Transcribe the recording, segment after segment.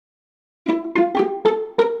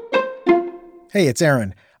Hey, it's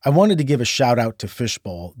Aaron. I wanted to give a shout out to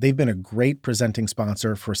Fishbowl. They've been a great presenting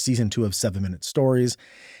sponsor for season 2 of 7 Minute Stories.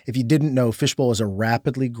 If you didn't know, Fishbowl is a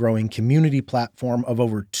rapidly growing community platform of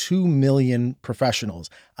over 2 million professionals.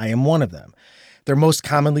 I am one of them. They're most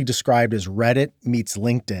commonly described as Reddit meets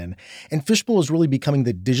LinkedIn, and Fishbowl is really becoming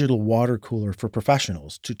the digital water cooler for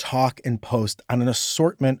professionals to talk and post on an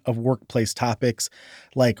assortment of workplace topics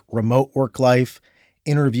like remote work life,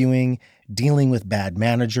 interviewing, dealing with bad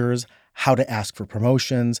managers, how to ask for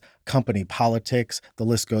promotions, company politics, the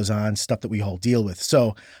list goes on, stuff that we all deal with.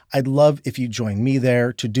 So I'd love if you join me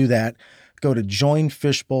there. To do that, go to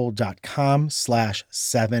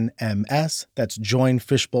joinfishbowl.com/7ms. That's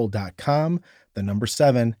joinfishbowl.com, the number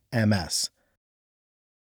 7ms.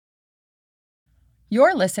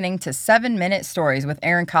 You're listening to 7 Minute Stories with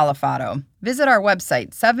Aaron Califato. Visit our website,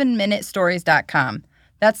 7minutestories.com.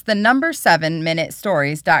 That's the number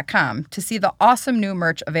 7minutestories.com to see the awesome new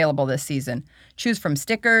merch available this season. Choose from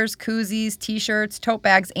stickers, koozies, t-shirts, tote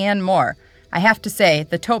bags, and more. I have to say,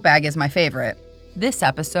 the tote bag is my favorite. This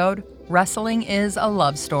episode, Wrestling is a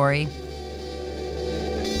Love Story.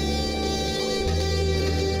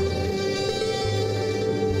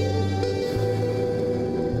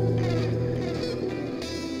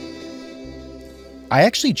 I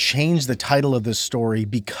actually changed the title of this story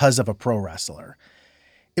because of a pro wrestler.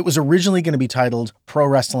 It was originally going to be titled Pro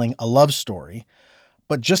Wrestling, a Love Story,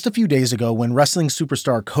 but just a few days ago when wrestling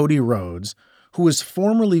superstar Cody Rhodes, who was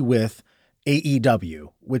formerly with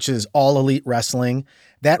AEW, which is All Elite Wrestling,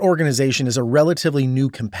 that organization is a relatively new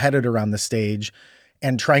competitor on the stage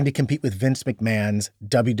and trying to compete with Vince McMahon's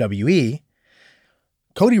WWE.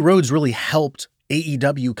 Cody Rhodes really helped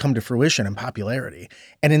AEW come to fruition and popularity.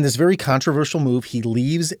 And in this very controversial move, he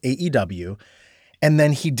leaves AEW and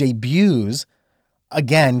then he debuts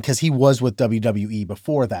again, because he was with WWE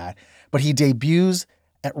before that, but he debuts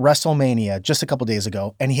at WrestleMania just a couple days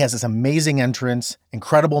ago, and he has this amazing entrance,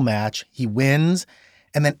 incredible match. He wins,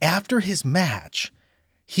 and then after his match,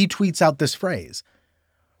 he tweets out this phrase,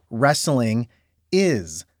 "Wrestling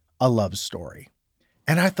is a love story."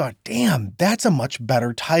 And I thought, damn, that's a much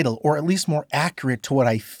better title, or at least more accurate to what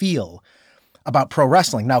I feel about pro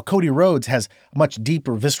wrestling. Now, Cody Rhodes has much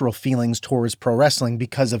deeper visceral feelings towards pro wrestling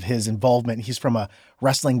because of his involvement. He's from a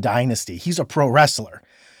wrestling dynasty. He's a pro wrestler.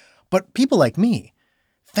 But people like me,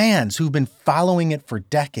 fans who've been following it for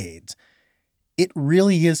decades, it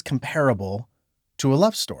really is comparable to a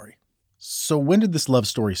love story. So when did this love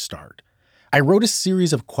story start? I wrote a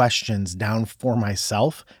series of questions down for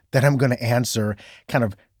myself that I'm going to answer, kind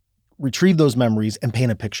of retrieve those memories and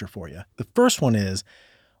paint a picture for you. The first one is,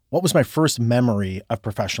 what was my first memory of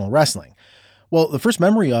professional wrestling? Well, the first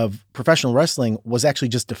memory of professional wrestling was actually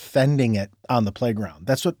just defending it on the playground.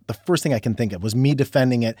 That's what the first thing I can think of was me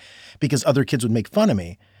defending it because other kids would make fun of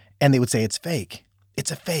me and they would say, it's fake.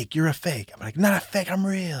 It's a fake. You're a fake. I'm like, not a fake. I'm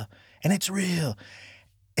real. And it's real.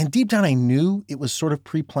 And deep down, I knew it was sort of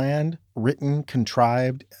pre-planned, written,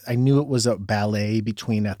 contrived. I knew it was a ballet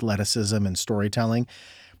between athleticism and storytelling,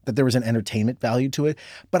 that there was an entertainment value to it,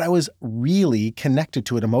 but I was really connected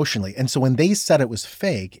to it emotionally. And so when they said it was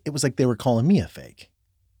fake, it was like they were calling me a fake,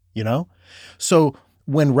 you know? So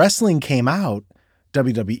when wrestling came out,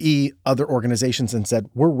 WWE, other organizations, and said,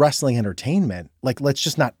 we're wrestling entertainment, like, let's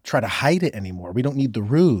just not try to hide it anymore. We don't need the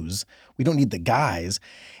ruse. We don't need the guys.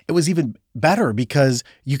 It was even better because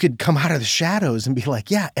you could come out of the shadows and be like,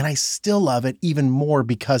 yeah, and I still love it even more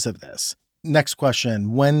because of this. Next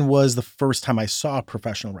question. When was the first time I saw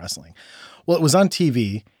professional wrestling? Well, it was on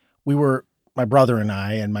TV. My brother and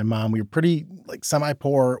I and my mom, we were pretty like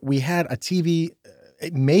semi-poor. We had a TV.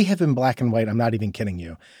 It may have been black and white. I'm not even kidding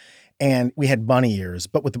you. And we had bunny ears,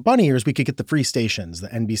 but with the bunny ears, we could get the free stations, the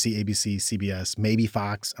NBC, ABC, CBS, maybe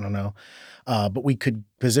Fox. I don't know. But we could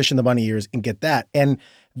position the bunny ears and get that. And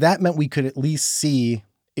that meant we could at least see,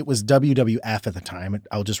 it was WWF at the time.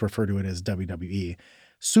 I'll just refer to it as WWE.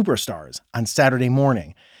 Superstars on Saturday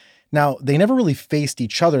morning. Now, they never really faced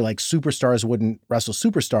each other like superstars wouldn't wrestle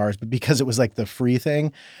superstars, but because it was like the free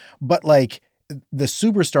thing. But like the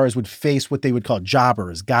superstars would face what they would call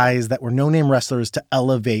jobbers, guys that were no-name wrestlers to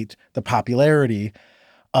elevate the popularity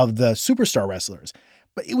of the superstar wrestlers.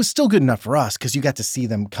 But it was still good enough for us because you got to see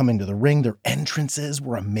them come into the ring. Their entrances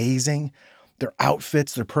were amazing. Their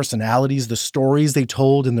outfits, their personalities, the stories they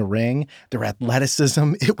told in the ring, their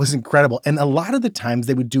athleticism, it was incredible. And a lot of the times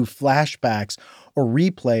they would do flashbacks or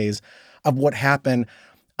replays of what happened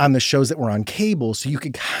on the shows that were on cable, so you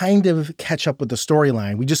could kind of catch up with the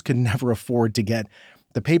storyline. We just could never afford to get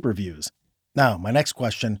the pay-per-views. Now, my next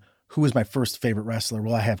question, who was my first favorite wrestler?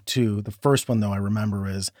 Well, I have two. The first one, though, I remember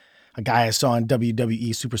is a guy I saw on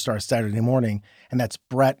WWE Superstar Saturday Morning, and that's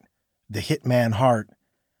Bret the Hitman Hart,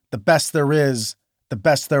 the best there is, the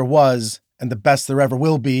best there was, and the best there ever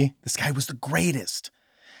will be. This guy was the greatest.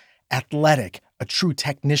 Athletic, a true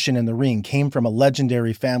technician in the ring, came from a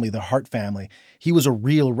legendary family, the Hart family. He was a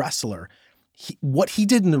real wrestler. What he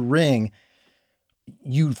did in the ring,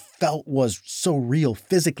 you felt was so real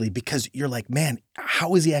physically because you're like, man,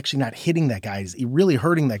 how is he actually not hitting that guy? Is he really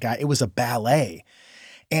hurting that guy? It was a ballet.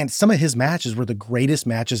 And some of his matches were the greatest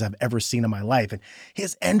matches I've ever seen in my life. And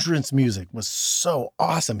his entrance music was so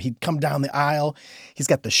awesome. He'd come down the aisle. He's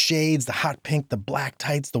got the shades, the hot pink, the black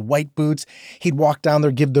tights, the white boots. He'd walk down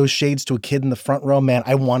there, give those shades to a kid in the front row. Man,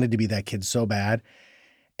 I wanted to be that kid so bad.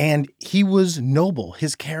 And he was noble.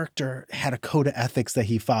 His character had a code of ethics that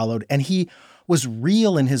he followed, and he was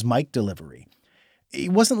real in his mic delivery. He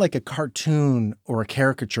wasn't like a cartoon or a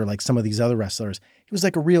caricature like some of these other wrestlers. He was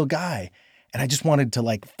like a real guy. And I just wanted to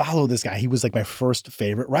like follow this guy. He was like my first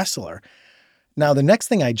favorite wrestler. Now, the next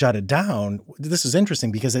thing I jotted down, this is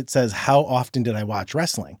interesting because it says, how often did I watch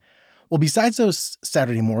wrestling? Well, besides those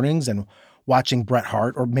Saturday mornings and watching Bret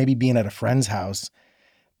Hart or maybe being at a friend's house,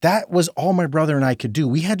 that was all my brother and I could do.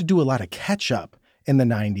 We had to do a lot of catch up in the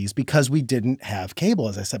 90s because we didn't have cable,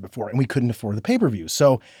 as I said before, and we couldn't afford the pay-per-view.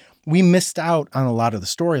 So we missed out on a lot of the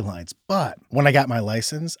storylines. But when I got my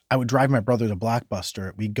license, I would drive my brother to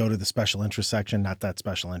Blockbuster. We'd go to the special interest section, not that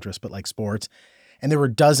special interest, but like sports. And there were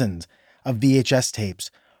dozens of VHS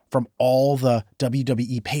tapes from all the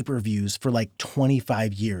WWE pay-per-views for like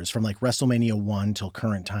 25 years, from like WrestleMania 1 till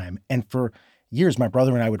current time. And for years, my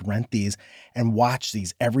brother and I would rent these and watch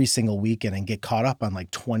these every single weekend and get caught up on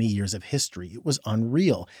like 20 years of history. It was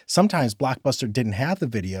unreal. Sometimes Blockbuster didn't have the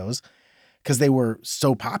videos because they were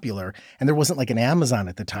so popular and there wasn't like an Amazon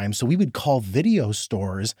at the time. So we would call video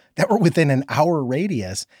stores that were within an hour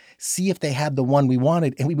radius, see if they had the one we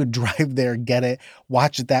wanted, and we would drive there, get it,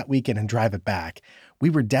 watch it that weekend and drive it back. We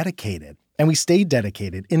were dedicated, and we stayed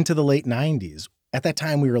dedicated into the late 90s. At that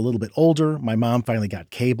time, we were a little bit older. My mom finally got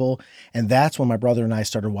cable, and that's when my brother and I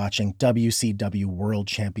started watching WCW World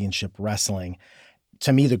Championship Wrestling.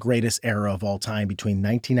 To me, the greatest era of all time between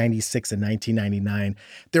 1996 and 1999.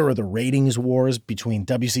 There were the ratings wars between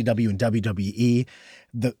WCW and WWE.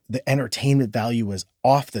 The entertainment value was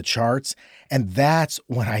off the charts. And that's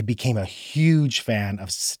when I became a huge fan of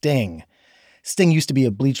Sting. Sting used to be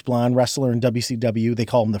a bleach blonde wrestler in WCW. They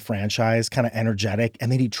call him the franchise, kind of energetic.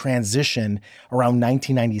 And then he transitioned around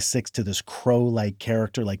 1996 to this Crow-like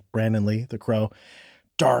character like Brandon Lee, the Crow.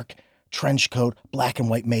 Dark, trench coat, black and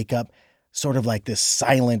white makeup. Sort of like this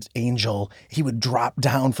silent angel. He would drop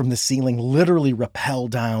down from the ceiling, literally rappel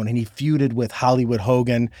down, and he feuded with Hollywood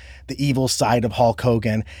Hogan, the evil side of Hulk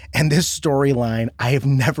Hogan. And this storyline, I have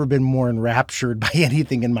never been more enraptured by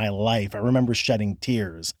anything in my life. I remember shedding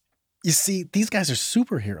tears. You see, these guys are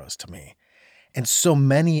superheroes to me. And so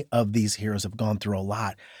many of these heroes have gone through a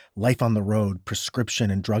lot. Life on the road, prescription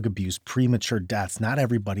and drug abuse, premature deaths. Not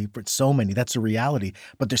everybody, but so many. That's a reality.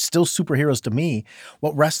 But they're still superheroes to me.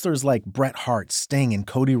 What wrestlers like Bret Hart, Sting, and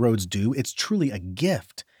Cody Rhodes do, it's truly a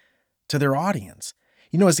gift to their audience.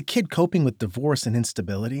 You know, as a kid coping with divorce and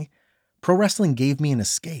instability, pro wrestling gave me an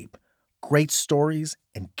escape. Great stories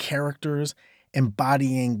and characters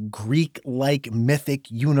embodying Greek-like, mythic,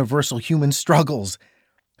 universal human struggles,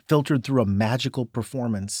 filtered through a magical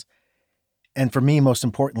performance. And for me, most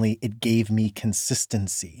importantly, it gave me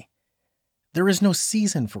consistency. There is no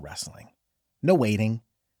season for wrestling. No waiting.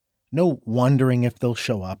 No wondering if they'll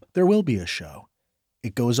show up. There will be a show.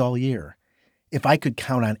 It goes all year. If I could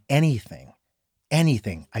count on anything,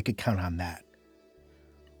 I could count on that.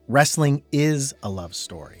 Wrestling is a love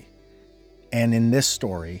story. And in this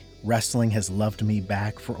story, wrestling has loved me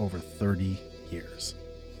back for over 30 years.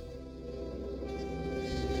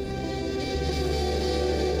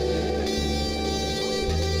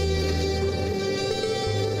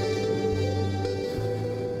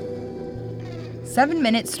 Seven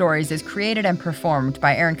Minute Stories is created and performed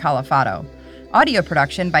by Aaron Califato. Audio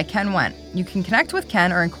production by Ken Wendt. You can connect with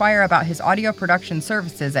Ken or inquire about his audio production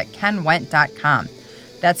services at kenwendt.com.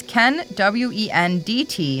 That's Ken, WENDT.com.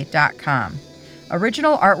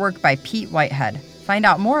 Original artwork by Pete Whitehead. Find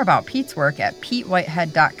out more about Pete's work at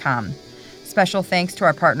petewhitehead.com. Special thanks to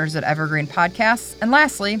our partners at Evergreen Podcasts. And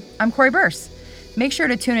lastly, I'm Corey Burse. Make sure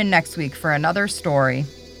to tune in next week for another story.